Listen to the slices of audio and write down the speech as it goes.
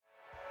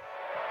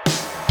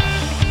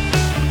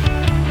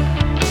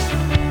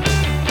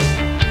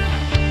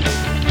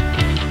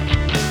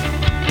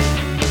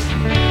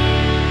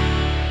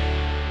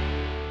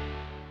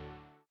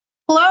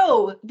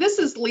This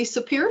is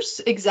Lisa Pierce,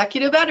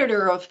 Executive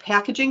Editor of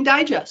Packaging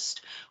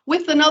Digest,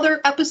 with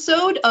another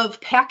episode of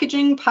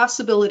Packaging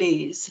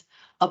Possibilities,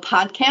 a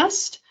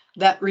podcast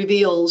that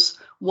reveals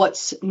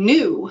what's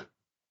new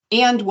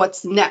and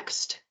what's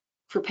next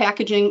for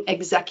packaging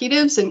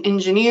executives and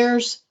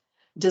engineers,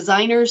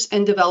 designers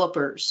and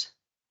developers.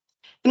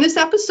 In this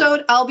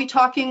episode, I'll be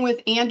talking with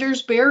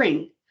Anders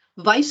Bering,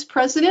 Vice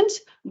President,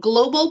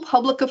 Global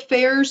Public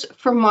Affairs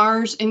for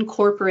Mars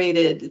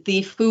Incorporated,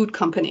 the food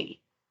company.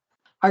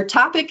 Our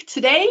topic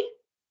today,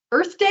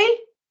 Earth Day,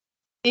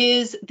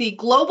 is the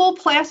Global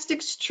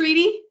Plastics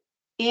Treaty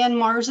and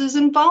Mars's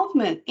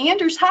involvement.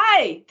 Anders,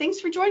 hi. Thanks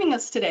for joining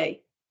us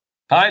today.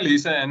 Hi,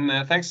 Lisa,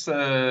 and thanks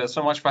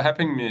so much for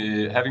having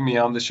me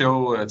on the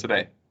show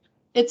today.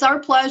 It's our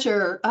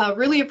pleasure.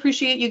 Really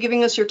appreciate you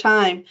giving us your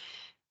time.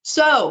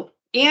 So,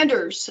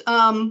 Anders,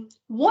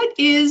 what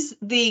is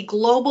the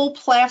Global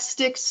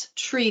Plastics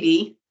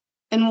Treaty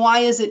and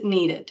why is it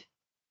needed?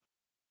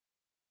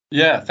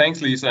 Yeah,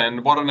 thanks, Lisa,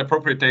 and what an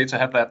appropriate day to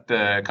have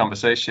that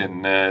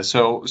conversation.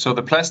 So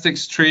the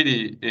Plastics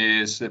Treaty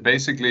is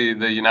basically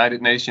the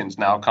United Nations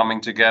now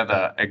coming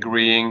together,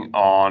 agreeing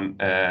on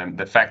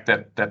the fact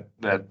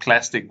that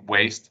plastic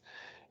waste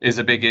is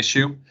a big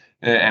issue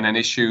and an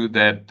issue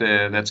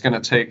that's going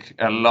to take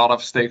a lot of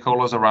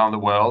stakeholders around the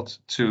world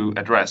to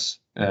address.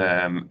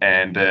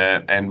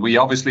 And we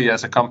obviously,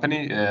 as a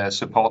company,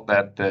 support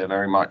that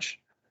very much.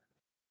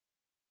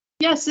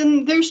 Yes,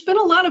 and there's been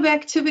a lot of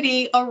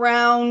activity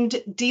around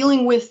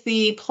dealing with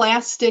the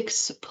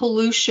plastics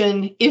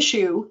pollution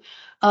issue.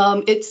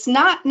 It's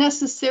not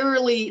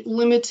necessarily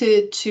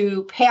limited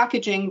to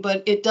packaging,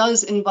 but it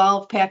does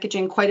involve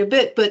packaging quite a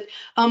bit. But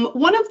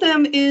one of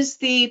them is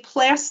the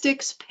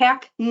Plastics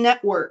Pact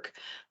Network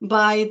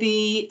by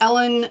the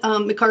Ellen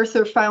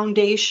MacArthur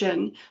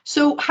Foundation.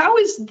 So how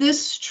is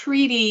this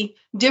treaty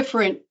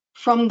different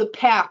from the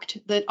pact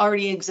that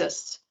already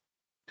exists?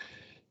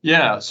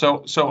 Yeah,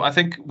 so I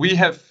think we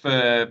have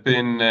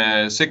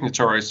been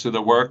signatories to the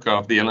work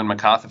of the Ellen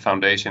MacArthur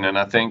Foundation, and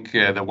I think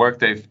the work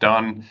they've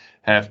done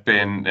have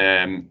been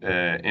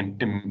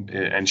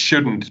and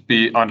shouldn't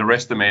be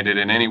underestimated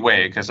in any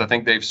way, because I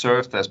think they've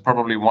served as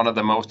probably one of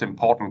the most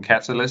important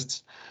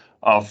catalysts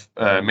of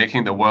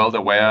making the world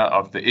aware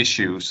of the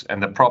issues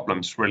and the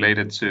problems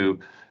related to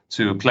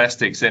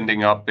plastics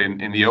ending up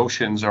in the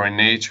oceans or in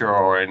nature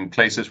or in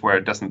places where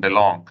it doesn't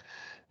belong.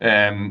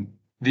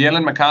 The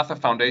Ellen MacArthur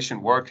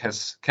Foundation work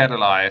has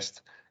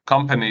catalyzed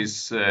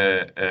companies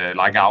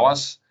like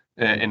ours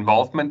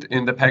involvement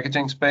in the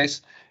packaging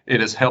space.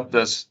 It has helped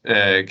us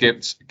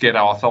get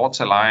our thoughts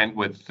aligned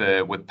with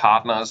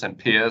partners and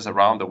peers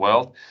around the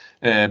world.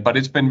 But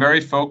it's been very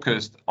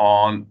focused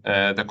on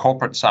the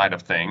corporate side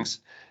of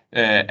things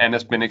and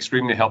has been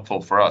extremely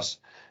helpful for us.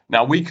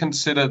 Now, we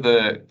consider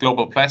the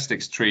Global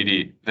Plastics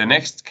Treaty the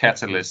next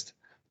catalyst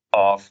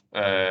of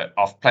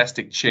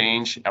plastic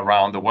change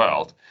around the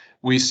world.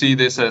 We see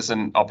this as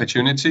an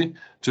opportunity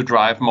to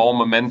drive more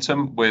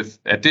momentum with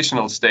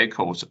additional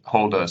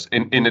stakeholders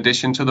in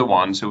addition to the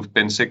ones who've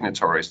been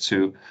signatories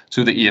to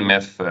the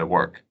EMF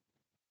work.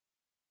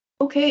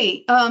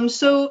 Okay,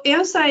 so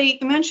as I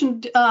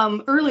mentioned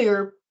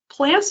earlier,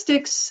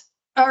 plastics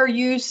are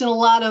used in a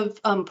lot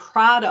of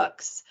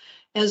products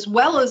as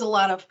well as a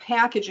lot of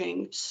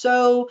packaging.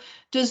 So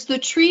does the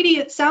treaty,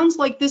 it sounds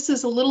like this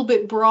is a little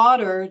bit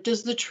broader,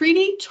 does the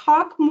treaty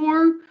talk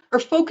more or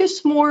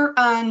focus more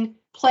on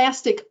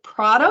plastic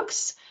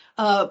products,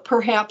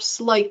 perhaps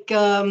like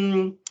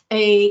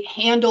a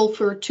handle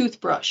for a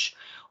toothbrush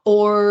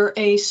or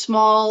a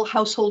small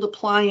household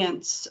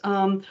appliance?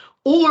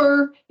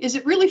 Or is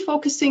it really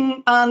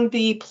focusing on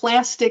the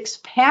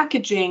plastics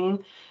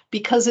packaging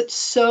because it's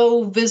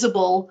so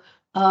visible?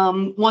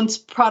 Once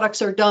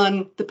products are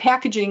done, the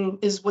packaging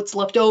is what's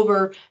left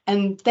over,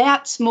 and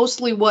that's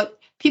mostly what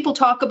people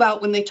talk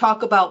about when they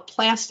talk about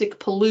plastic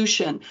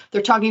pollution.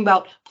 They're talking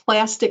about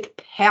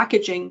plastic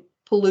packaging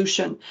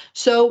pollution.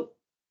 So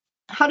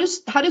how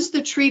does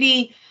the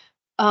treaty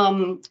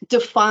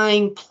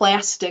define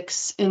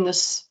plastics in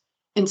this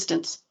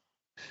instance?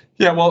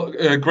 Yeah, well,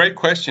 great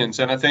questions.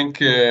 And I think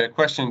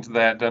questions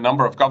that a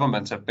number of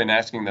governments have been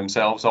asking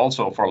themselves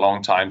also for a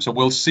long time. So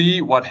we'll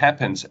see what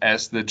happens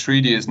as the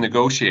treaty is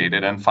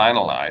negotiated and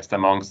finalized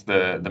amongst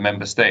the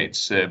member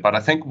states. But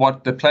I think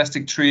what the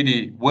plastic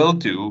treaty will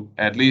do,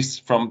 at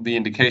least from the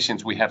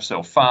indications we have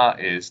so far,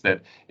 is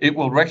that it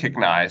will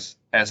recognize,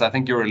 as I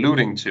think you're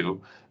alluding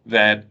to,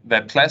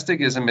 that plastic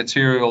is a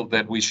material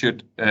that we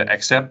should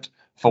accept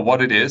for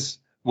what it is,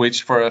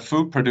 which for a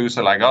food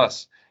producer like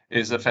us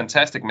is a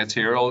fantastic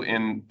material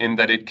in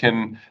that it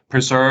can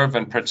preserve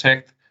and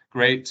protect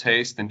great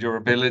taste and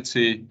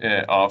durability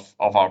of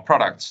our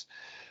products.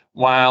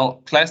 While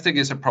plastic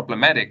is a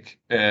problematic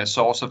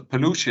source of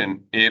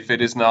pollution if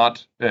it is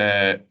not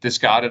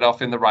discarded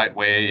off in the right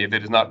way, if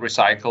it is not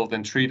recycled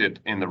and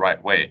treated in the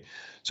right way.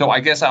 So I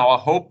guess our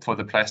hope for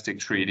the plastic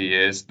treaty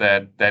is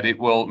that it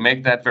will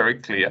make that very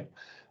clear,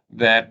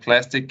 that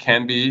plastic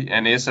can be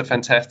and is a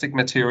fantastic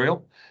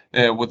material.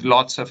 with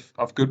lots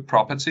of good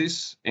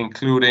properties,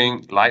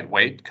 including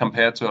lightweight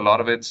compared to a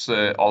lot of its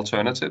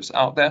alternatives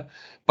out there.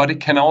 But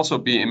it can also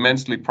be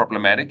immensely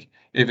problematic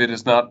if it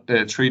is not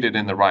treated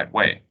in the right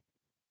way.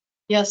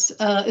 Yes,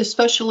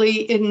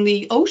 especially in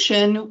the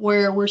ocean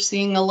where we're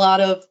seeing a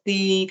lot of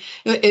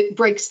it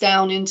breaks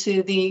down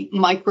into the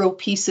micro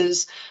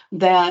pieces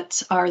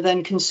that are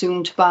then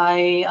consumed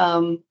by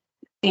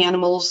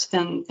animals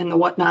and the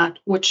whatnot,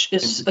 which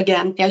is,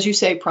 again, as you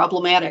say,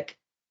 problematic.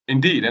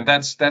 Indeed, and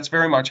that's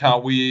very much how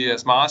we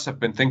as Mars have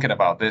been thinking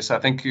about this. I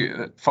think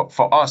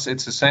for us,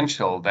 it's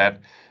essential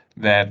that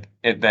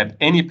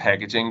any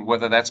packaging,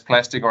 whether that's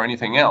plastic or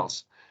anything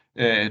else,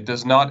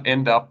 does not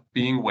end up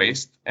being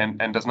waste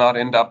and does not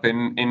end up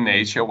in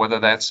nature, whether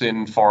that's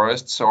in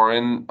forests or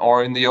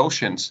in the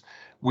oceans.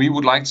 We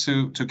would like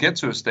to get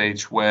to a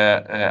stage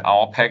where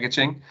our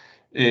packaging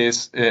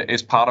is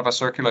part of a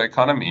circular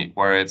economy,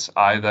 where it's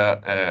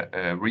either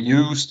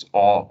reused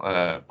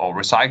or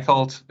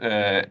recycled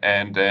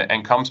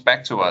and comes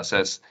back to us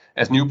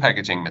as new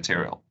packaging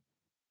material.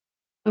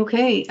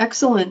 Okay,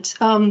 excellent.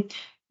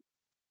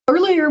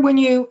 Earlier, when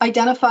you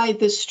identified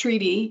this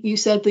treaty, you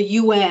said the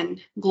UN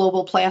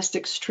Global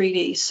Plastics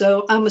Treaty.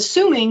 So I'm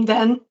assuming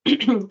then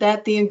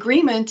that the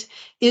agreement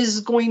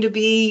is going to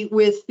be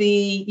with the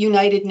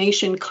United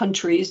Nations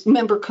countries,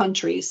 member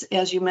countries,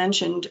 as you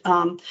mentioned.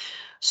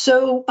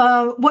 So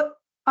what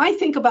I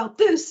think about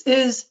this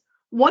is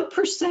what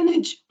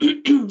percentage,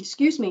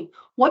 excuse me,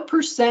 what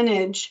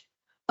percentage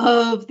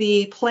of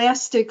the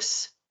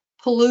plastics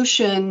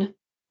pollution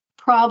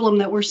problem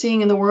that we're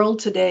seeing in the world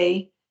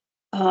today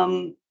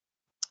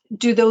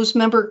do those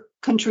member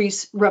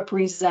countries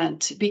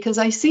represent? Because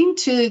I seem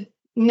to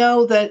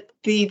know that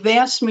the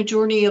vast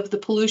majority of the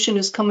pollution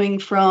is coming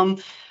from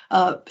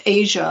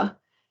Asia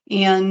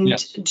and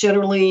Yes.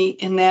 generally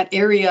in that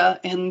area,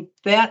 and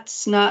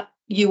that's not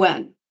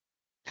UN.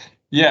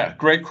 Yeah,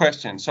 great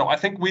question. So I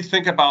think we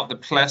think about the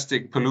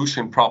plastic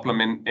pollution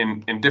problem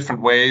in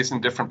different ways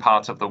in different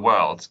parts of the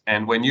world.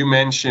 And when you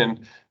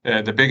mentioned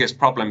the biggest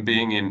problem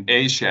being in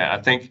Asia,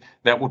 I think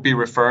that would be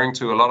referring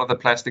to a lot of the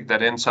plastic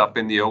that ends up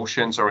in the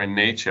oceans or in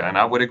nature. And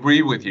I would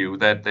agree with you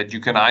that you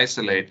can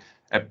isolate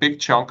a big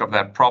chunk of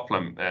that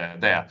problem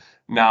there.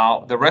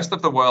 Now, the rest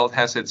of the world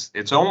has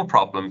its own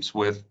problems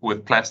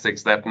with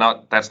plastics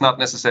that's not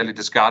necessarily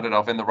discarded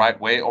of in the right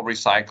way or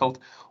recycled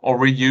or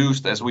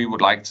reused as we would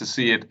like to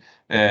see it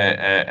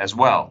as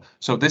well.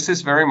 So this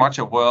is very much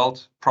a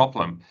world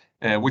problem,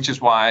 which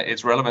is why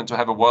it's relevant to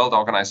have a world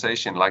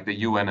organization like the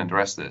UN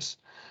address this.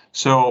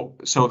 So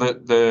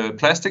the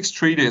Plastics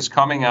Treaty is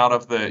coming out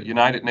of the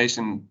United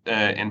Nations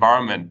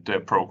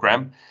Environment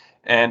Program.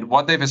 And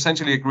what they've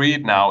essentially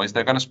agreed now is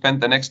they're going to spend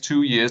the next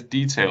 2 years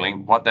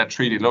detailing what that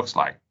treaty looks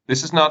like.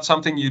 This is not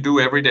something you do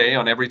every day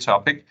on every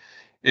topic.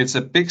 It's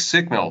a big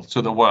signal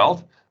to the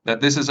world that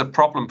this is a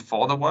problem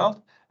for the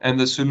world, and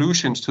the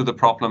solutions to the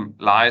problem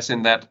lies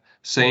in that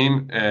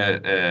same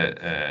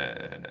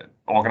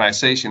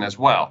organization as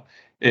well.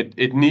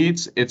 It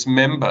needs its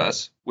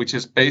members, which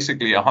is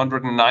basically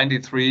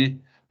 193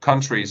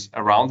 countries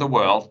around the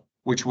world,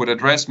 which would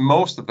address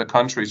most of the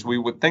countries we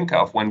would think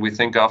of when we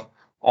think of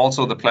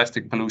also the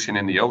plastic pollution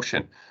in the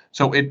ocean.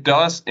 So it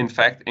does, in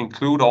fact,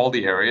 include all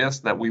the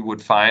areas that we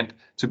would find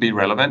to be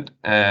relevant.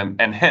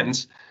 And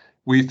hence,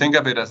 we think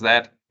of it as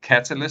that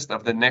catalyst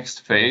of the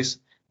next phase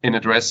in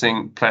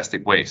addressing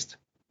plastic waste.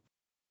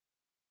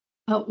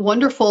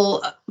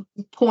 Wonderful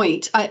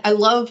point. I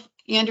love,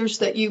 Anders,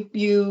 that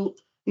you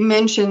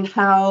mentioned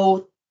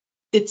how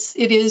it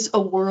is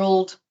a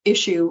world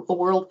issue, a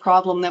world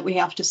problem that we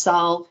have to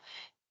solve.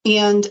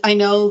 And I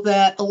know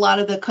that a lot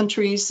of the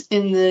countries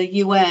in the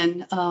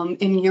UN,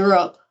 in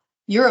Europe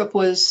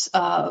was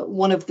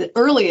one of the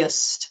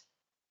earliest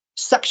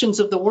sections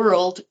of the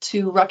world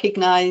to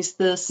recognize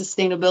the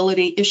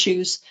sustainability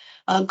issues,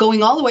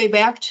 going all the way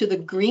back to the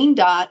Green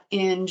Dot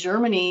in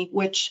Germany,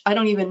 which I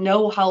don't even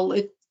know how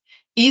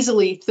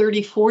easily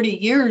 30, 40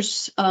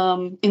 years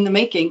in the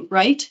making,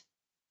 right?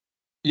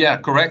 Yeah,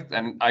 correct.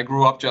 And I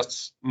grew up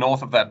just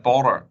north of that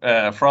border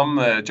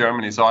from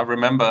Germany, so I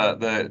remember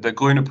the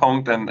Grüne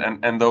Punkt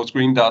and those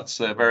green dots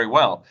very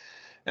well,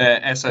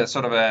 as a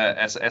sort of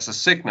as a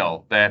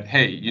signal that,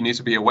 hey, you need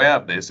to be aware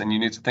of this and you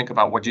need to think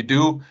about what you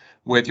do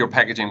with your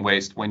packaging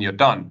waste when you're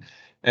done.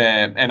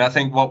 And I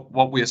think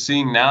what we're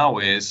seeing now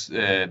is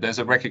there's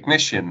a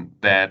recognition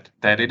that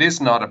it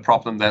is not a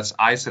problem that's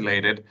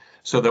isolated,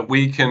 so that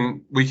we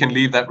can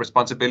leave that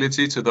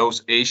responsibility to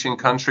those Asian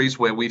countries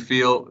where we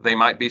feel they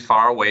might be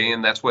far away,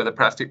 and that's where the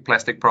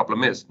plastic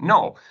problem is.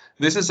 No,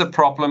 this is a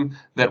problem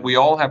that we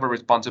all have a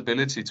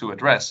responsibility to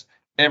address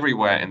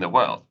everywhere in the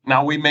world.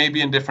 Now, we may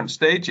be in different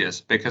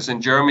stages, because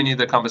in Germany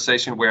the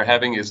conversation we're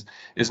having is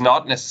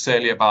not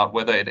necessarily about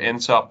whether it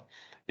ends up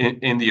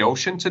in the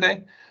ocean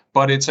today,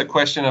 but it's a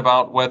question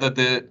about whether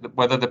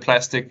the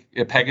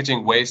plastic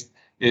packaging waste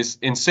is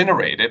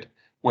incinerated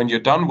when you're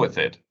done with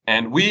it.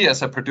 And we,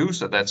 as a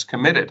producer that's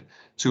committed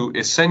to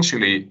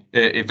essentially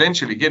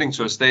eventually getting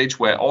to a stage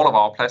where all of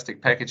our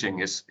plastic packaging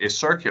is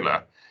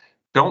circular,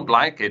 don't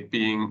like it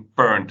being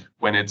burned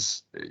when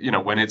it's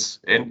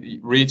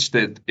reached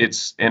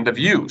its end of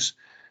use.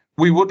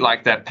 We would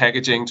like that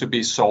packaging to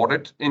be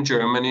sorted in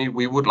Germany.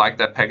 We would like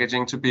that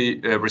packaging to be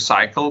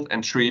recycled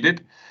and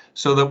treated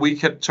so that we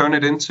could turn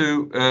it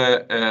into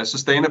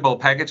sustainable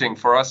packaging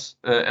for us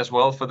as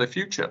well for the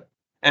future.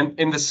 And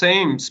in the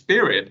same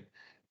spirit,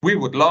 we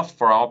would love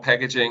for our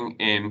packaging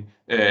in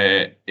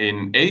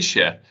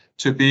Asia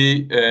to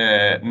be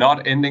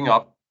not ending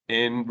up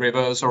in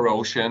rivers or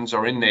oceans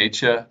or in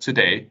nature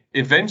today.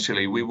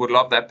 Eventually, we would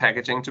love that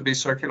packaging to be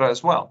circular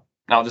as well.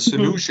 Now, the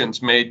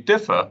solutions may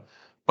differ,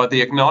 but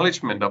the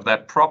acknowledgement of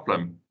that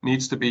problem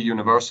needs to be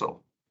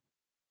universal.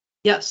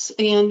 Yes,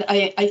 and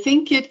I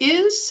think it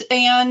is.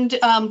 And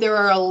there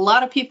are a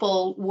lot of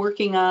people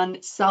working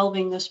on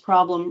solving this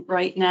problem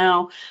right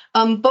now.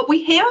 But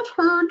we have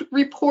heard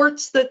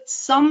reports that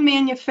some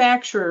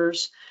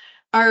manufacturers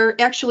are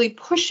actually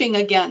pushing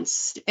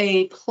against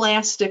a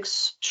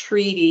plastics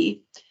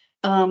treaty.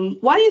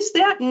 Why is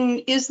that?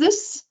 And is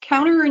this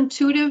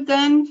counterintuitive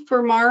then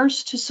for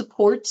Mars to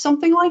support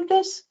something like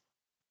this?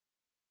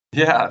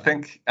 Yeah, I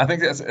think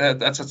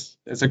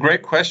it's a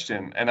great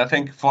question, and I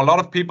think for a lot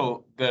of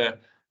people, the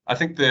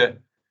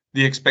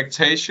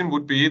expectation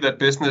would be that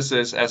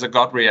businesses as a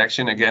gut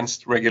reaction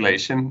against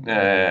regulation,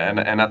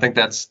 and I think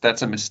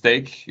that's a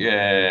mistake.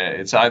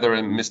 It's either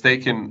a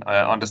mistaken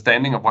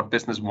understanding of what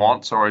business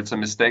wants, or it's a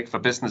mistake for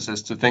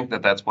businesses to think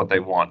that that's what they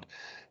want.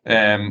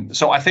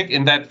 So I think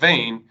in that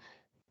vein,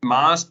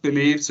 Mars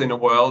believes in a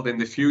world in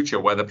the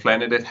future where the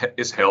planet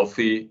is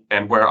healthy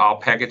and where our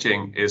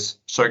packaging is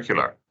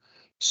circular.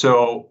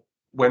 So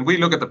when we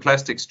look at the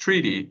plastics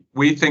treaty,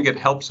 we think it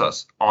helps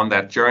us on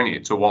that journey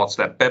towards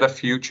that better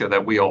future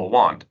that we all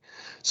want.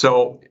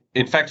 So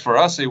in fact, for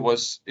us, it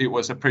was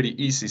a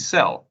pretty easy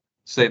sell.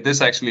 Say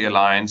this actually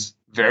aligns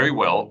very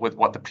well with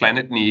what the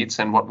planet needs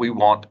and what we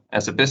want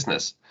as a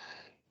business.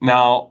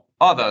 Now,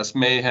 others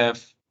may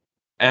have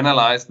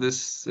analyzed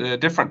this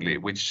differently,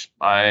 which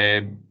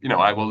I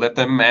will let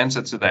them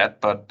answer to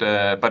that.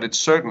 But it's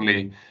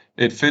certainly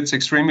it fits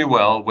extremely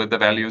well with the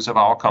values of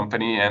our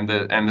company and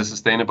the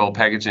sustainable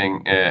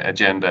packaging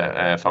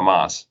agenda for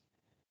Mars.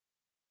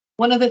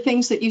 One of the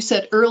things that you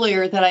said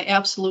earlier that I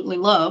absolutely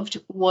loved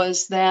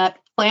was that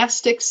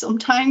plastic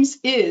sometimes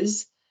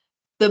is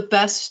the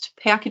best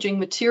packaging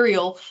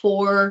material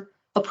for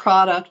a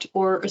product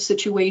or a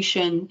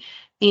situation.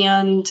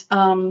 And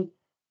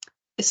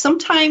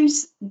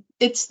sometimes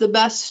it's the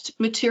best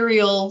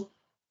material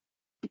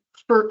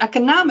for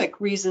economic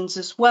reasons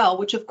as well,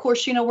 which of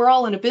course, we're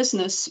all in a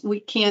business.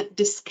 We can't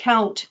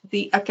discount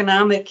the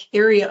economic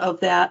area of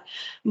that.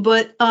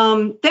 But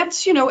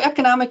that's,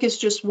 economic is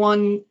just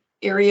one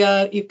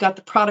area. You've got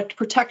the product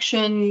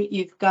protection,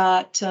 you've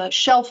got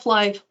shelf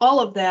life, all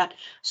of that.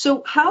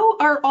 So how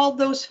are all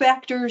those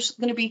factors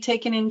going to be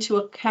taken into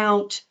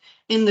account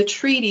in the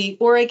treaty?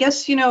 Or I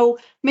guess,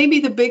 maybe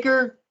the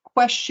bigger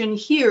question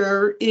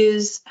here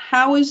is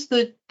how is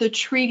the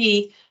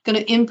treaty going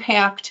to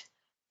impact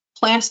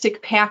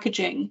plastic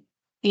packaging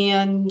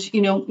and,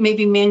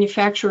 maybe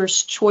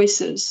manufacturers'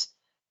 choices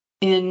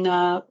in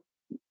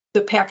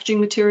the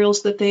packaging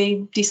materials that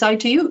they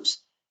decide to use?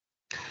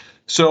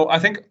 So I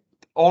think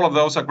all of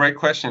those are great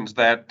questions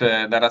that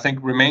I think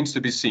remains to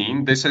be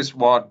seen. This is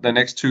what the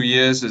next 2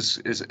 years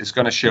is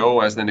going to show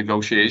as the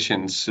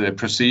negotiations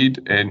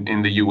proceed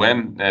in the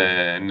UN.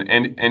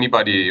 And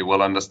anybody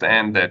will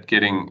understand that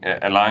getting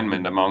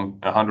alignment among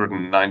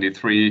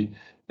 193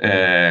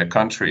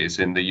 countries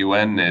in the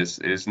UN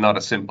is not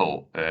a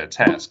simple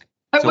task.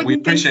 So we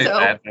appreciate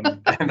that,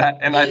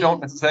 and I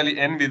don't necessarily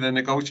envy the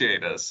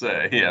negotiators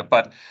here,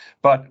 but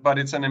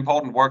it's an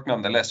important work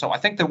nonetheless. So I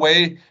think the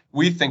way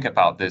we think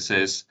about this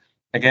is,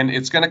 again,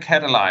 it's going to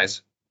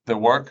catalyze the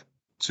work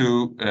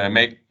to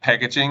make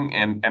packaging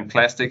and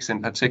plastics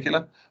in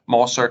particular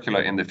more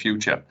circular in the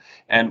future.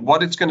 And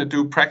what it's going to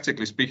do,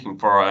 practically speaking,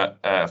 for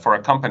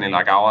a company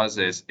like ours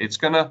is it's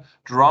going to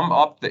drum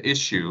up the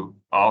issue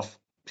of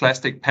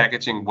plastic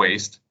packaging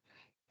waste,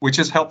 which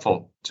is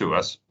helpful to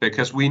us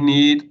because we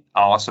need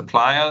our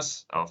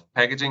suppliers of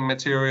packaging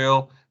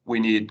material, we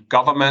need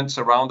governments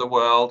around the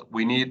world,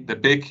 we need the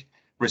big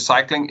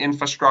recycling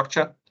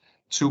infrastructure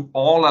to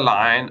all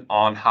align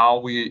on how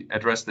we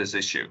address this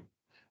issue.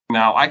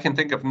 Now, I can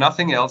think of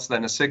nothing else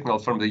than a signal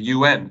from the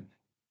UN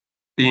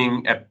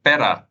being a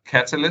better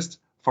catalyst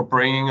for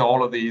bringing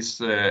all of these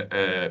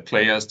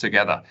players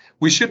together.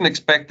 We shouldn't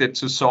expect it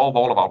to solve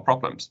all of our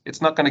problems. It's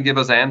not going to give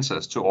us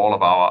answers to all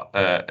of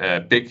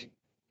our big,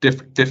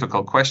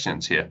 difficult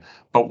questions here.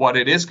 But what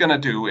it is going to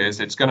do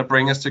is it's going to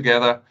bring us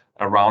together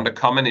around a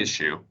common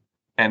issue,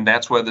 and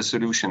that's where the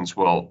solutions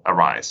will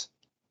arise.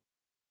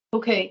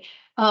 Okay.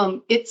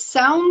 It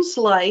sounds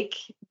like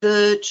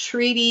the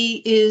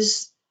treaty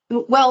is,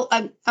 well,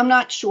 I'm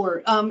not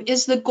sure.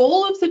 Is the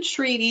goal of the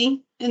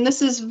treaty, and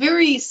this is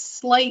very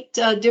slight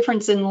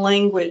difference in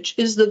language,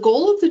 is the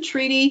goal of the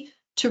treaty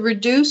to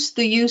reduce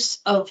the use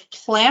of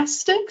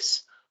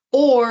plastics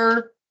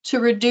or to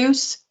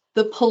reduce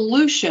the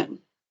pollution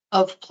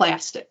of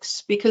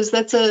plastics? Because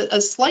that's a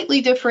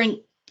slightly different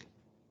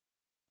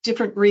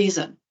different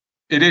reason.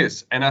 It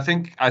is, and I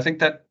think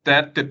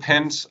that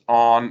depends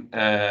on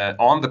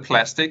the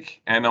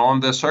plastic and on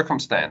the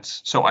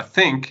circumstance. So I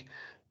think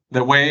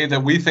the way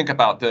that we think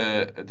about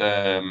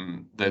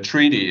the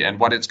treaty and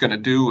what it's going to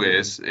do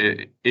is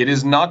it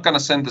is not going to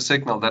send the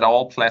signal that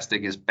all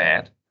plastic is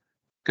bad,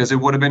 because it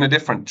would have been a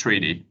different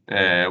treaty.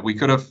 We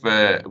could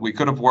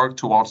have worked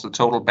towards the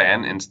total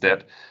ban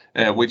instead,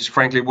 which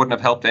frankly wouldn't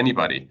have helped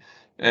anybody.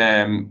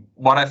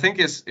 What I think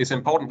is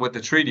important with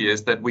the treaty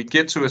is that we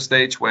get to a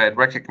stage where it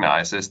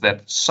recognizes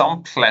that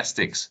some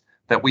plastics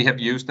that we have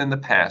used in the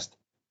past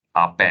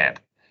are bad,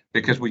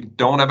 because we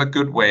don't have a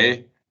good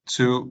way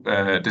to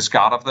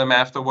discard of them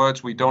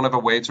afterwards. We don't have a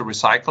way to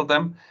recycle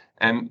them.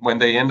 And when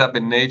they end up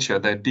in nature,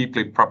 they're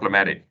deeply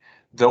problematic.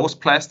 Those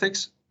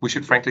plastics we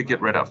should frankly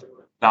get rid of.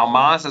 Now,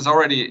 Mars has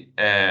already,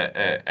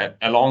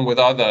 along with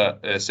other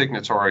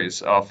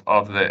signatories of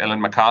the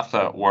Ellen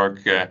MacArthur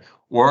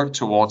work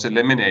towards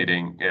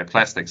eliminating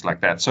plastics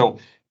like that. So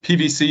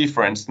PVC,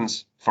 for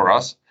instance, for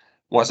us,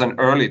 was an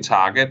early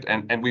target,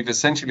 and we've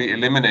essentially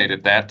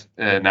eliminated that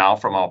now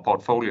from our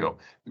portfolio.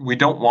 We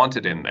don't want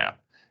it in there.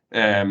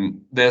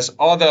 There's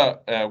other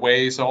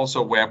ways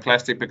also where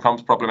plastic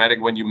becomes problematic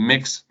when you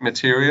mix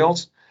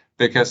materials,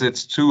 because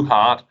it's too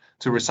hard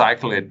to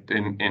recycle it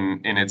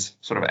in its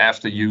sort of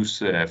after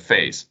use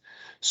phase.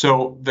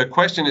 So the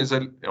question is,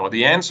 or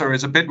the answer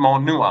is a bit more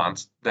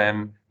nuanced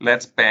than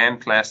let's ban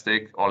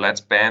plastic or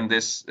let's ban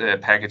this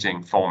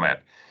packaging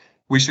format.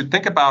 We should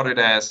think about it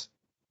as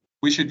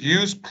we should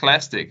use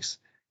plastics,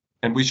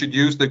 and we should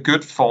use the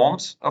good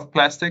forms of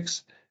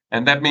plastics.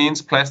 And that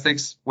means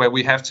plastics where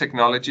we have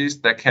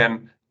technologies that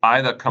can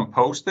either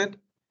compost it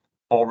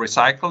or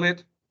recycle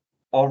it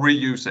or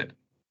reuse it.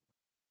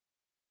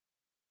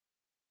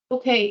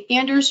 Okay,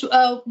 Anders,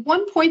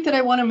 one point that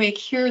I want to make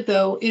here,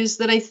 though, is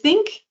that I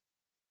think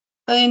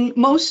in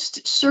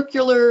most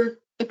circular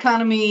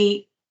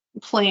economy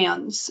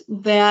plans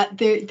that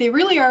they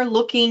really are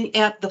looking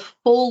at the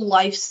full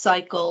life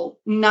cycle,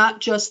 not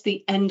just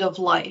the end of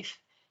life.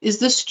 Is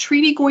this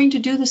treaty going to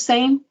do the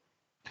same?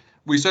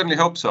 We certainly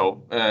hope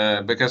so,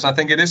 because I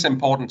think it is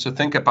important to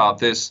think about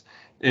this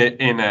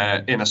in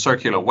a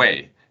circular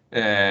way.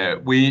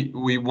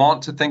 We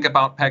want to think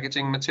about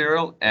packaging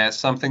material as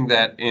something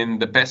that, in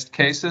the best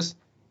cases,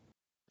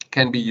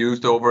 can be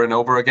used over and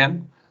over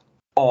again,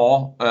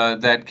 or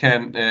that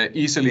can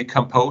easily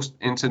compost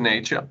into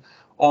nature,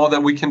 or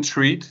that we can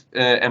treat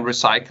and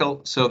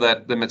recycle so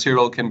that the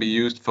material can be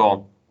used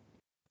for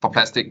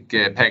plastic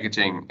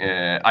packaging,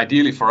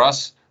 ideally for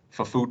us,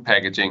 for food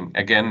packaging,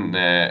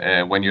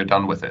 again, when you're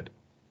done with it.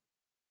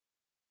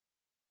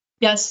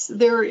 Yes,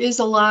 there is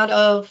a lot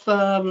of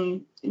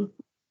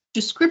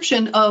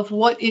description of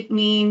what it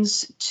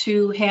means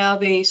to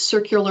have a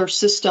circular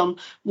system,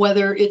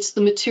 whether it's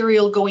the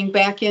material going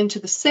back into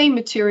the same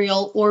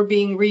material or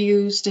being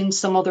reused in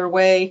some other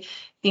way.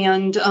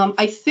 And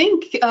I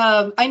think,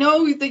 I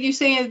know that you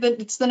say that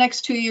it's the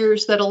next 2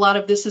 years that a lot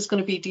of this is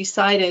going to be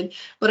decided,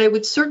 but I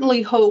would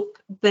certainly hope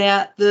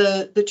that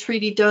the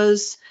treaty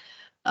does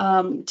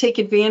take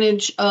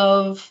advantage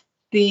of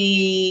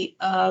the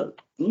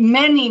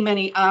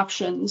many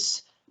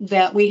options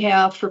that we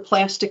have for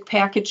plastic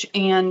package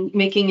and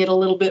making it a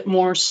little bit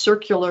more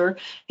circular.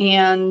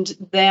 And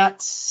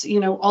that's,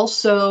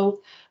 also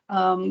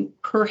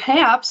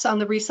perhaps on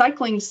the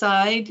recycling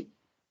side,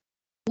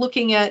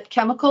 looking at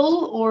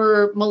chemical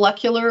or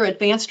molecular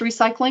advanced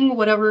recycling,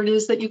 whatever it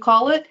is that you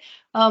call it.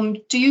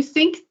 Do you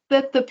think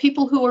that the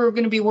people who are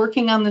going to be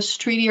working on this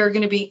treaty are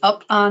going to be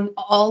up on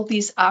all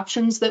these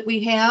options that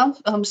we have,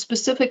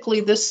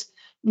 specifically this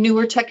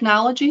newer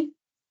technology?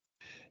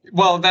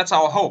 Well, that's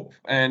our hope,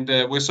 and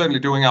we're certainly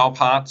doing our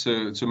part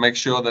to make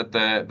sure that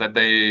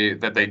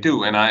they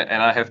do. And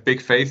I have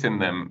big faith in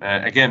them.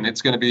 Again,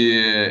 it's going to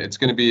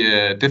be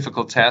a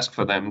difficult task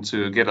for them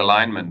to get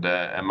alignment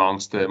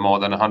amongst more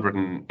than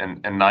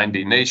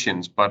 190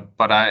 nations. But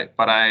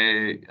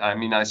I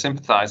mean, I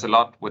sympathize a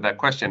lot with that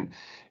question.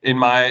 In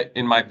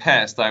my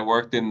past, I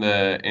worked in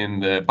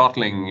the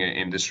bottling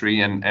industry,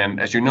 and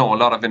as you know, a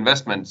lot of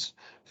investments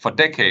for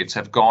decades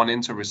have gone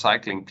into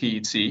recycling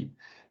PET.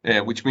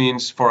 Which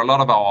means for a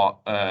lot of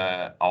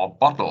our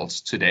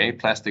bottles today,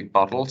 plastic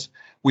bottles,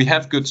 we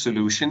have good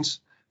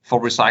solutions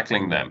for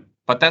recycling them.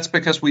 But that's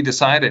because we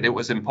decided it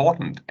was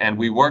important, and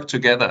we worked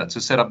together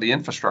to set up the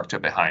infrastructure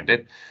behind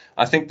it.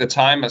 I think the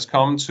time has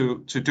come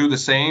to do the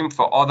same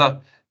for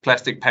other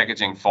plastic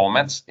packaging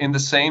formats in the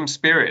same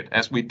spirit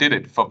as we did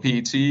it for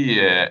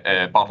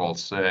PET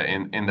bottles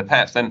in the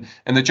past. And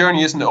the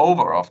journey isn't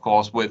over, of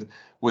course, with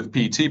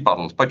PET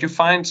bottles. But you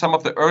find some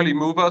of the early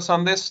movers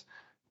on this.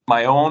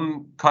 My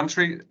own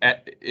country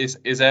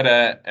is at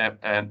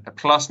a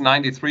plus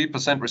 93%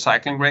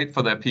 recycling rate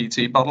for their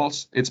PET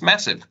bottles. It's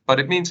massive, but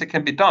it means it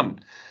can be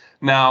done.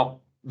 Now,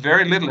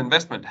 very little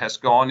investment has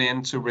gone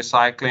into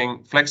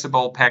recycling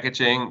flexible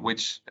packaging,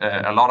 which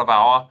a lot of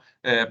our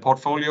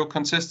portfolio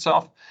consists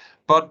of.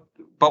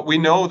 But we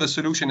know the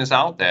solution is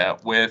out there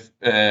with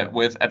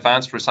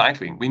advanced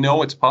recycling. We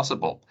know it's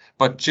possible.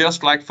 But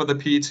just like for the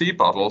PET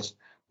bottles,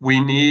 we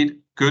need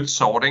good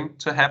sorting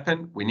to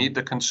happen. We need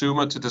the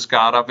consumer to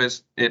discard of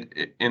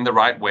it in the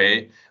right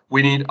way.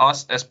 We need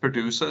us as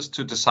producers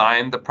to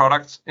design the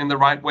products in the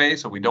right way,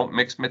 so we don't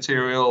mix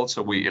materials,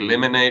 so we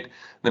eliminate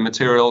the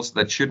materials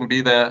that shouldn't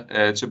be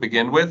there to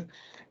begin with.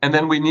 And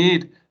then we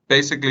need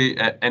basically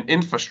an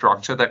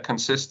infrastructure that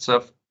consists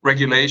of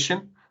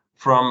regulation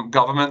from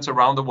governments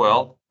around the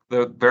world,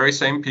 the very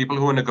same people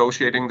who are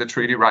negotiating the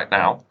treaty right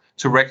now,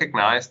 to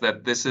recognize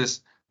that this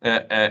is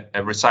a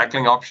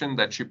recycling option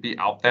that should be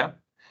out there.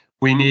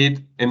 We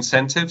need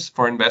incentives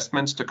for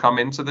investments to come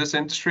into this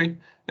industry,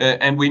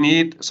 and we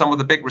need some of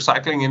the big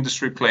recycling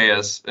industry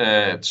players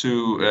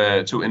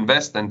to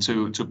invest and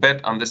to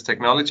bet on this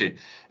technology.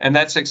 And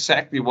that's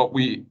exactly what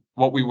we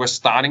were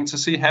starting to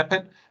see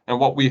happen, and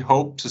what we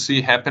hope to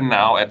see happen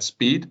now at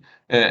speed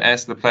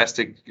as the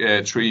plastic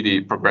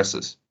treaty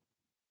progresses.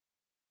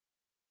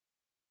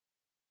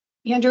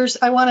 Anders,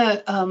 I want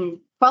to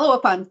follow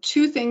up on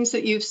two things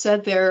that you've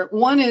said there.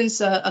 One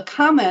is a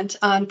comment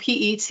on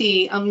PET.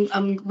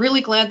 I'm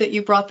really glad that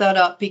you brought that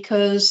up,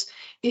 because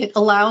it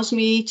allows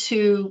me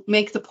to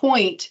make the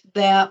point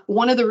that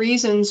one of the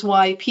reasons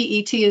why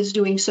PET is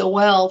doing so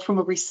well from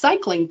a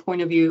recycling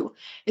point of view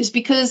is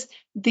because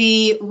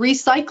the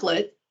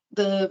recyclate,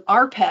 the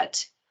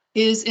rPET,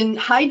 is in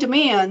high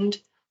demand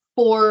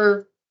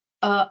for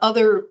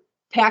other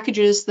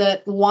packages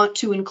that want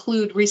to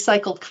include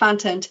recycled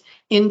content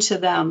into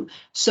them.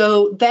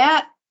 So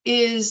that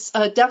is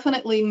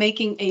definitely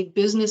making a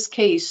business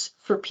case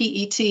for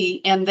PET,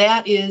 and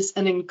that is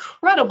an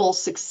incredible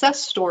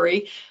success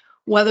story.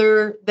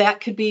 Whether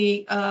that could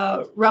be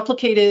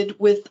replicated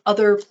with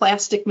other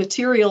plastic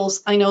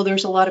materials, I know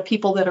there's a lot of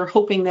people that are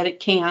hoping that it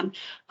can,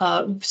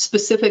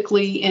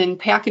 specifically in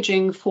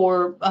packaging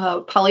for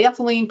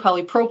polyethylene,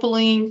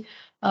 polypropylene.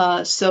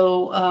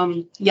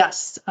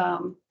 Yes,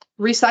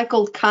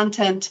 recycled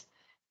content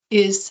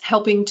is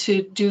helping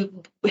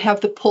to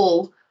have the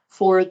pull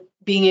for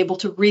being able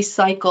to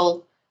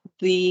recycle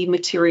the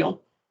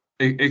material.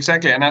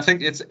 Exactly, and I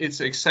think it's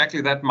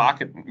exactly that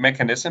market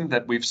mechanism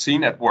that we've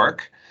seen at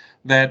work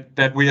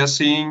that we are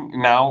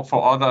seeing now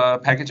for other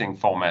packaging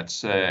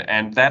formats,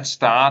 and that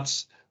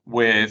starts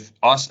with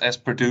us as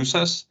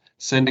producers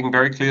sending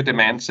very clear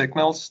demand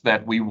signals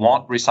that we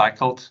want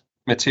recycled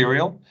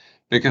material,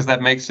 because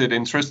that makes it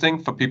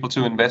interesting for people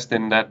to invest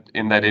in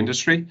that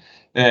industry.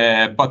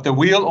 But the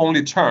wheel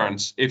only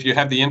turns if you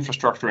have the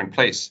infrastructure in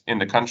place in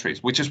the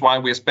countries, which is why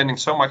we're spending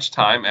so much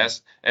time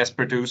as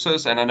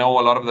producers. And I know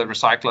a lot of the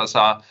recyclers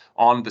are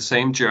on the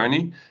same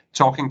journey,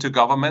 talking to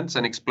governments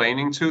and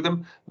explaining to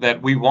them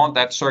that we want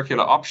that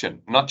circular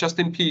option, not just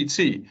in PET.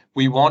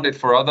 We want it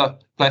for other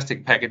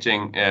plastic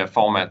packaging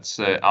formats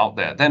out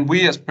there. Then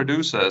we as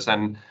producers,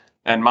 and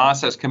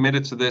Mars has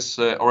committed to this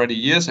already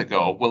years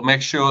ago, will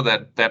make sure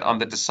that on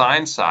the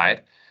design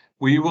side,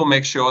 we will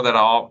make sure that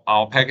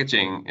our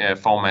packaging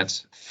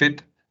formats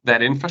fit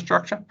that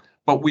infrastructure,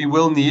 but we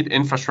will need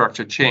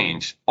infrastructure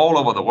change all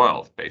over the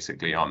world,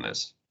 basically, on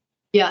this.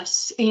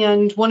 Yes,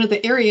 and one of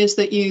the areas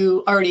that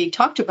you already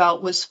talked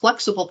about was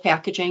flexible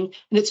packaging,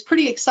 and it's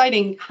pretty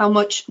exciting how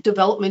much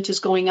development is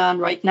going on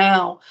right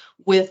now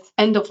with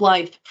end of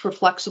life for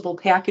flexible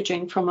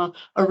packaging from a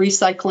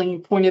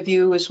recycling point of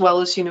view, as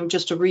well as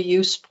just a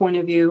reuse point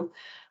of view.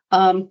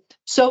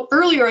 So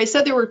earlier I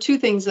said there were two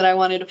things that I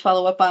wanted to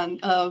follow up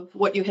on of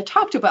what you had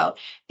talked about.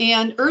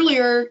 And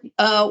earlier,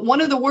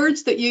 one of the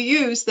words that you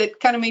used that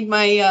kind of made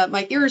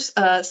my ears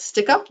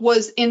stick up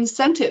was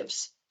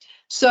incentives.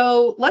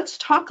 So let's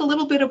talk a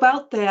little bit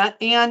about that.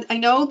 And I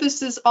know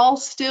this is all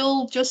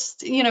still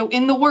just,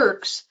 in the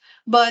works,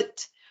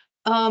 but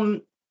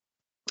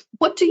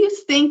what do you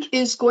think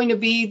is going to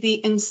be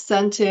the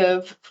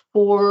incentive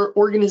for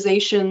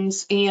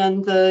organizations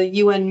and the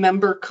UN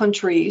member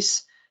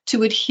countries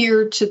to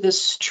adhere to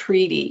this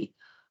treaty?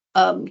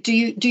 Do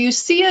you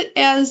see it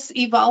as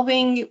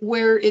evolving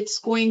where it's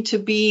going to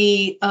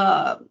be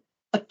a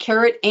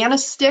carrot and a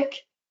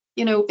stick?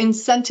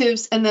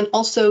 Incentives, and then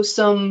also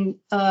some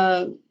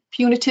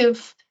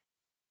punitive,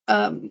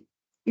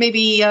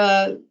 maybe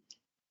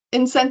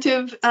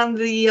incentive on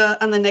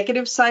the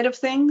negative side of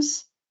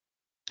things?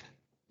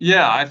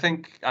 Yeah, I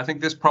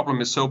think this problem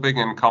is so big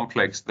and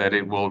complex that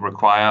it will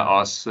require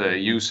us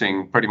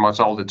using pretty much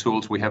all the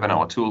tools we have in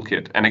our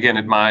toolkit. And again,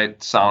 it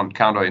might sound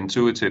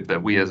counterintuitive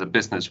that we as a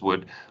business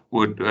would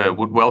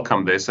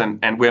welcome this,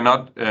 and we're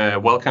not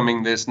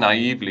welcoming this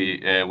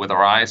naively with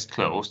our eyes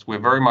closed. We're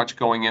very much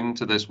going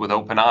into this with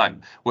open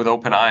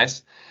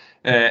eyes.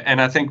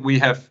 And I think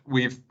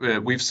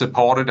we've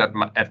supported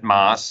at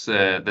Mars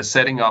the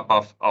setting up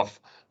of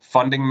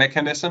funding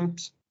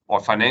mechanisms or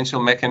financial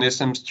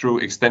mechanisms through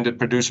extended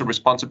producer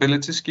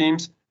responsibility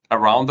schemes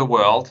around the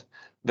world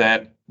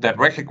that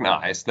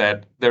recognize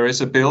that there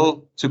is a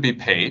bill to be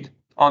paid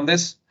on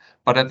this,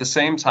 but at the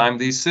same time,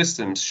 these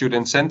systems should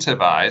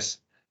incentivize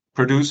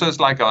producers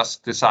like us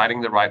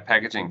deciding the right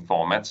packaging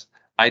formats,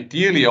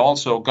 ideally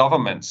also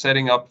government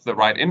setting up the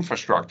right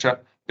infrastructure,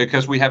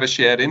 because we have a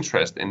shared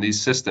interest in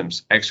these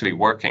systems actually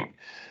working.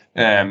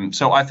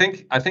 So I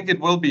think it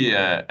will be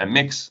a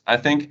mix. I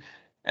think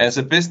as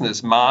a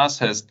business, Mars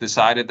has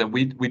decided that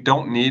we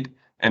don't need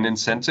an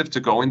incentive to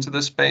go into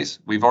this space.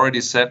 We've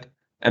already set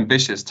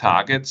ambitious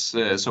targets.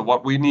 So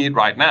what we need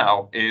right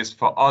now is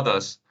for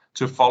others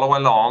to follow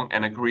along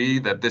and agree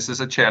that this is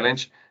a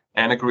challenge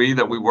and agree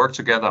that we work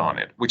together on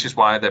it, which is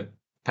why the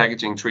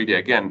packaging treaty,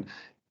 again,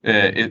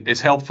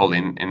 is helpful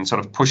in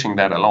sort of pushing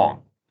that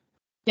along.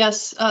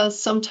 Yes,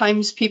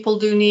 sometimes people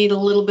do need a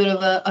little bit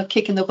of a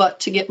kick in the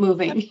butt to get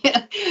moving.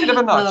 Bit of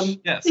a nudge,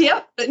 yes.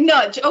 Yeah,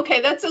 nudge. Okay,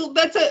 that's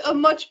a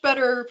much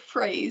better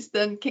phrase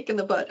than kick in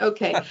the butt.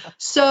 Okay,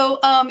 so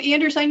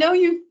Anders, I know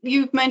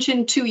you've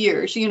mentioned 2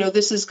 years. You know,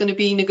 this is going to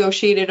be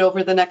negotiated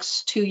over the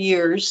next 2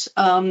 years.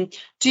 Do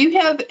you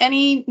have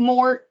any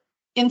more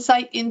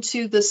insight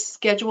into the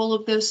schedule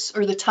of this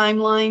or the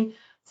timeline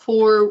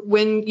for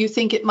when you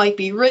think it might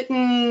be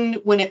written,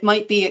 when it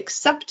might be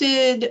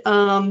accepted,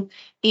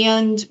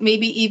 and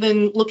maybe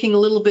even looking a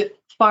little bit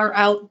far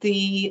out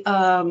the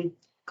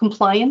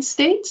compliance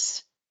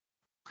dates?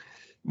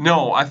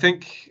 No, I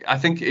think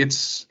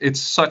it's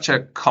such a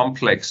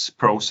complex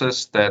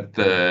process that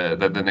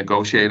the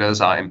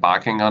negotiators are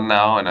embarking on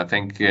now, and I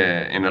think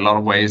in a lot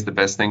of ways the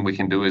best thing we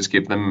can do is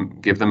give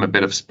them a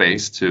bit of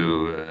space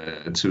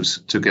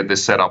to get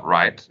this set up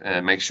right,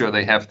 make sure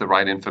they have the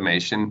right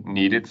information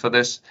needed for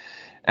this,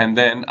 and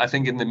then I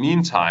think in the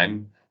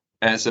meantime,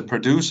 as a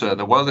producer,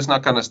 the world is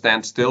not going to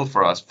stand still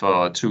for us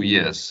for 2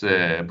 years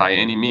by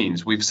any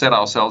means. We've set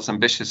ourselves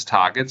ambitious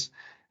targets,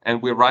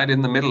 and we're right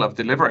in the middle of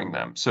delivering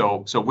them.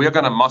 So we're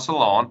going to muscle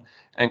on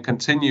and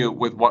continue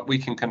with what we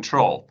can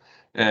control,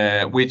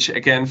 which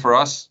again, for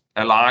us,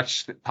 a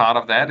large part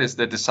of that is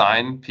the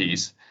design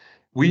piece.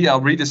 We are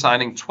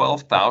redesigning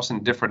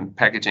 12,000 different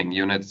packaging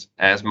units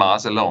as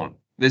Mars alone.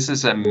 This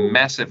is a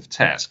massive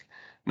task.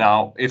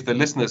 Now, if the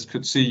listeners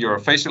could see your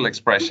facial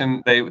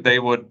expression, they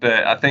would,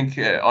 I think,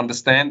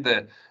 understand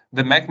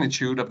the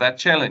magnitude of that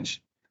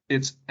challenge.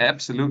 It's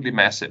absolutely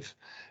massive.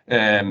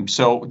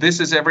 So this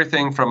is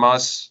everything from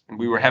us.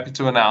 We were happy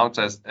to announce,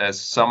 as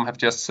some have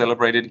just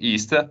celebrated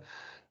Easter,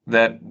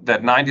 that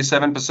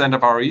 97%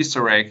 of our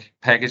Easter egg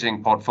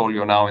packaging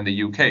portfolio now in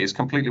the UK is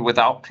completely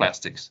without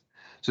plastics.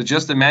 So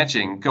just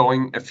imagine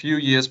going a few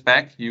years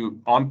back, you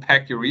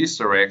unpack your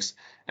Easter eggs,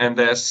 and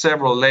there's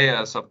several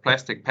layers of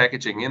plastic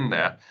packaging in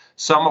there,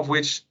 some of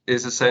which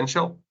is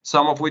essential,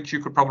 some of which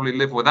you could probably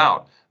live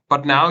without.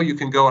 But now you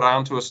can go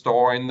down to a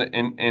store in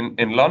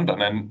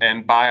London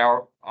and buy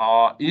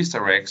our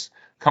Easter eggs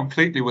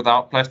completely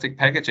without plastic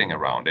packaging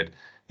around it.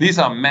 These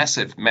are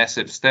massive,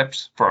 massive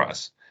steps for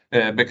us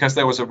because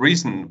there was a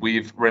reason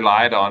we've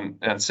relied on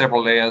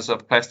several layers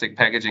of plastic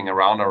packaging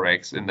around our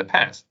eggs in the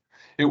past.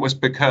 It was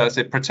because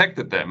it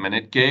protected them and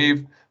it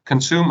gave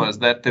consumers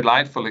that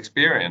delightful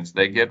experience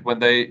they get when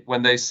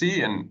they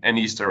see an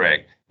Easter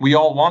egg. We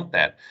all want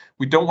that.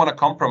 We don't want to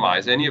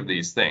compromise any of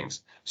these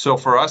things. So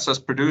for us as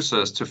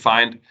producers to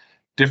find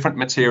different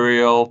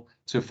material,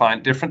 to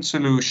find different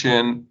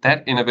solution,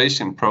 that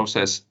innovation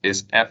process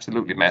is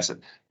absolutely massive.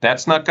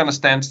 That's not going to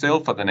stand still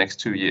for the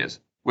next 2 years.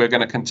 We're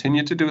going to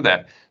continue to do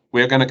that.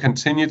 We're going to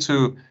continue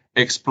to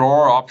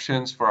explore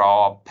options for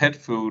our pet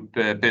food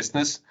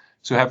business,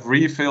 to have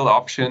refill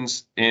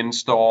options in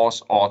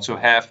stores, or to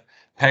have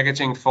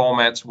packaging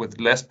formats with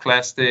less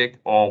plastic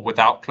or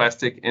without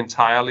plastic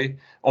entirely,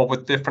 or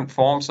with different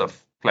forms of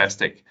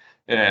plastic.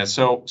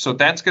 So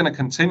that's going to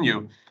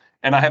continue.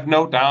 And I have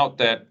no doubt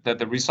that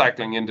the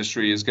recycling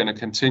industry is going to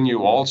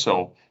continue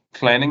also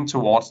planning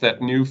towards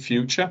that new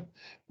future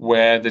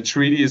where the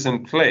treaty is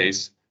in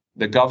place,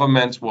 the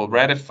governments will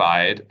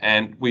ratify it,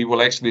 and we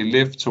will actually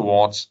live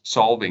towards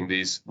solving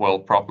these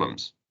world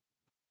problems.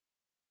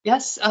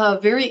 Yes,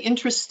 very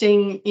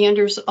interesting,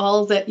 Anders,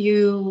 all that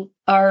you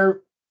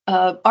are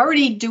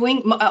already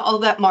doing, all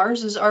that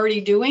Mars is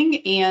already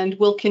doing and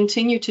will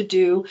continue to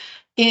do.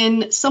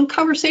 In some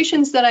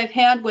conversations that I've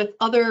had with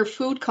other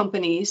food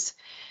companies,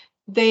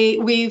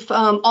 we've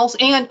also,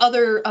 and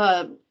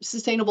other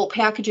sustainable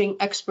packaging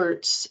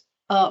experts,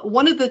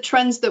 one of the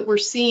trends that we're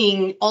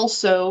seeing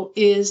also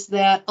is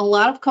that a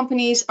lot of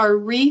companies are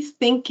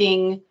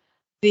rethinking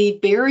the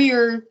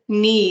barrier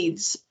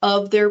needs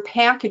of their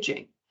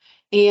packaging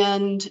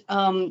and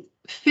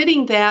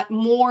fitting that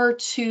more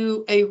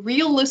to a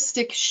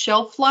realistic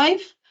shelf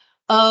life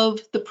of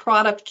the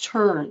product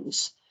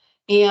turns.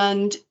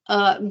 And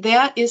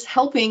that is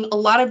helping a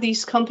lot of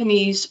these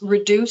companies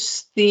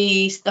reduce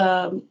the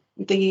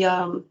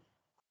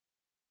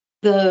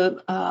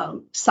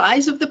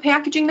size of the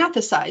packaging, not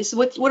the size.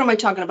 What am I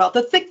talking about?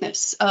 The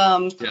thickness.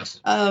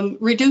 Yes.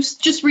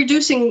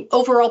 Reducing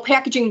overall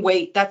packaging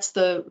weight. That's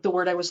the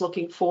word I was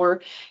looking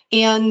for.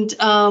 And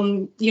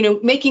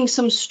making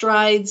some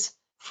strides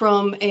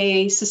from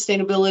a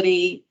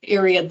sustainability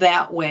area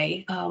that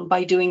way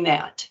by doing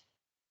that.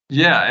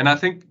 Yeah, and I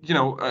think,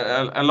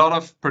 a lot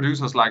of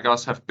producers like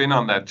us have been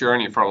on that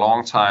journey for a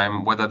long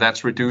time, whether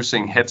that's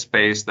reducing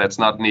headspace that's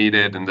not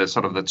needed and the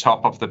sort of the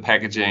top of the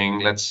packaging,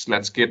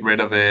 let's get rid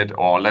of it,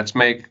 or let's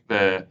make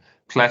the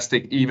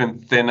plastic even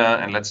thinner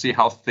and let's see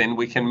how thin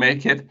we can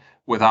make it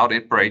without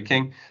it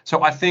breaking.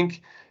 So I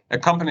think a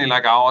company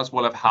like ours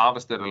will have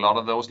harvested a lot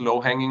of those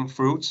low-hanging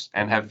fruits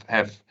and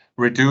have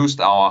reduced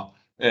our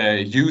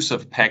use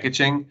of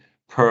packaging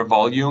per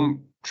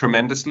volume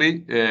tremendously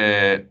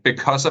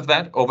because of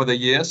that over the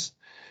years.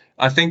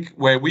 I think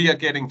where we are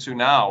getting to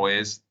now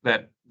is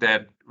that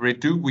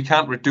we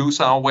can't reduce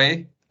our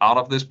way out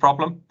of this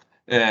problem.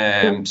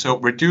 So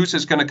reduce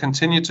is going to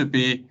continue to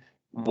be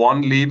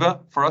one lever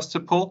for us to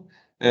pull.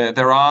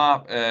 There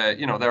are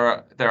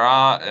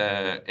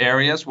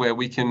areas where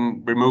we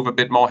can remove a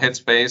bit more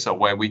headspace, or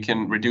where we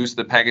can reduce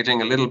the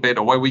packaging a little bit,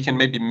 or where we can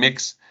maybe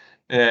mix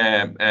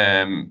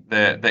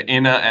the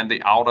inner and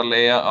the outer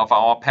layer of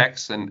our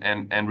packs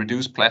and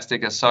reduce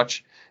plastic as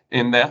such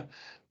in there.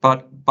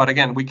 But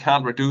again, we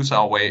can't reduce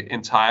our way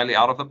entirely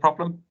out of the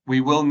problem.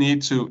 We will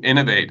need to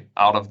innovate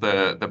out of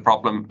the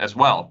problem as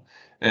well.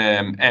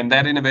 And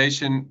that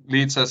innovation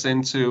leads us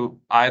into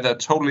either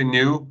totally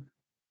new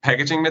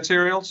packaging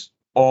materials,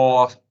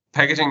 or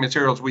packaging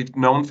materials we've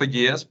known for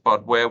years,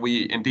 but where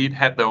we indeed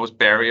had those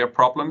barrier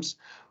problems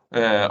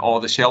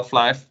or the shelf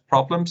life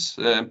problems.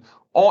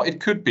 Or it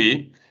could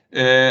be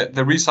the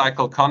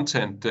recycled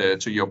content,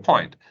 to your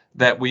point,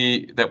 that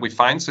we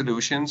find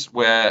solutions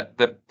where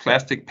the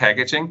plastic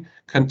packaging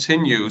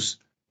continues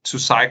to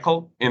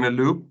cycle in a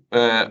loop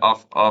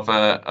of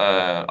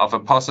a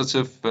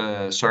positive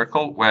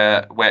circle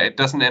where it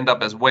doesn't end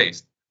up as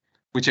waste,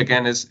 which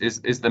again is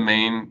the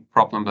main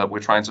problem that we're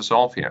trying to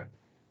solve here.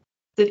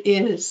 It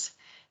is.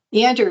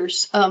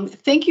 Anders,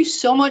 thank you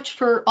so much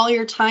for all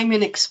your time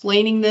in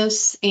explaining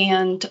this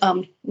and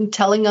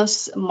telling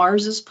us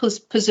Mars's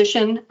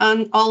position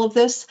on all of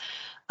this.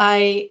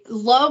 I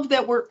love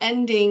that we're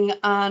ending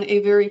on a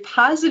very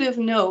positive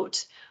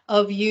note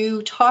of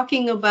you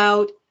talking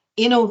about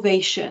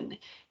innovation.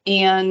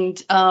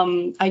 And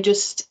I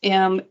just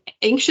am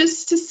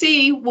anxious to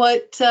see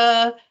what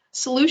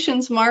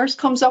solutions Mars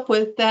comes up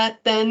with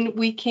that then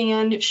we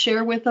can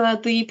share with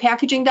the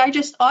Packaging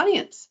Digest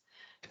audience.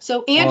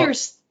 So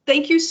Anders,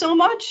 thank you so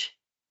much.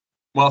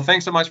 Well,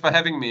 thanks so much for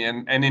having me.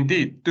 And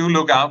indeed, do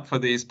look out for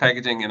these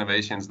packaging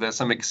innovations. There's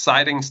some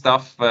exciting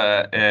stuff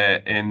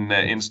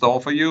in store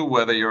for you,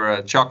 whether you're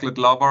a chocolate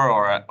lover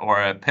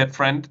or a pet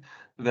friend.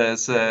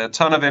 There's a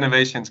ton of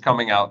innovations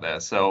coming out there.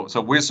 So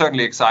we're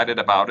certainly excited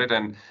about it,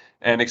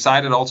 and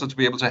excited also to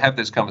be able to have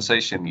this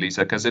conversation,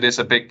 Lisa, because it is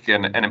a big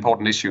and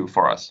important issue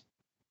for us.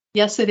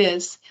 Yes, it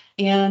is.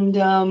 And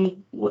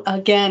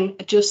again,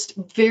 just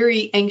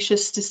very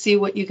anxious to see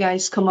what you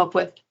guys come up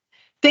with.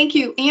 Thank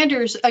you,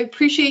 Anders. I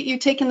appreciate you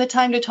taking the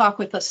time to talk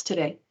with us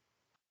today.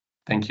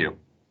 Thank you.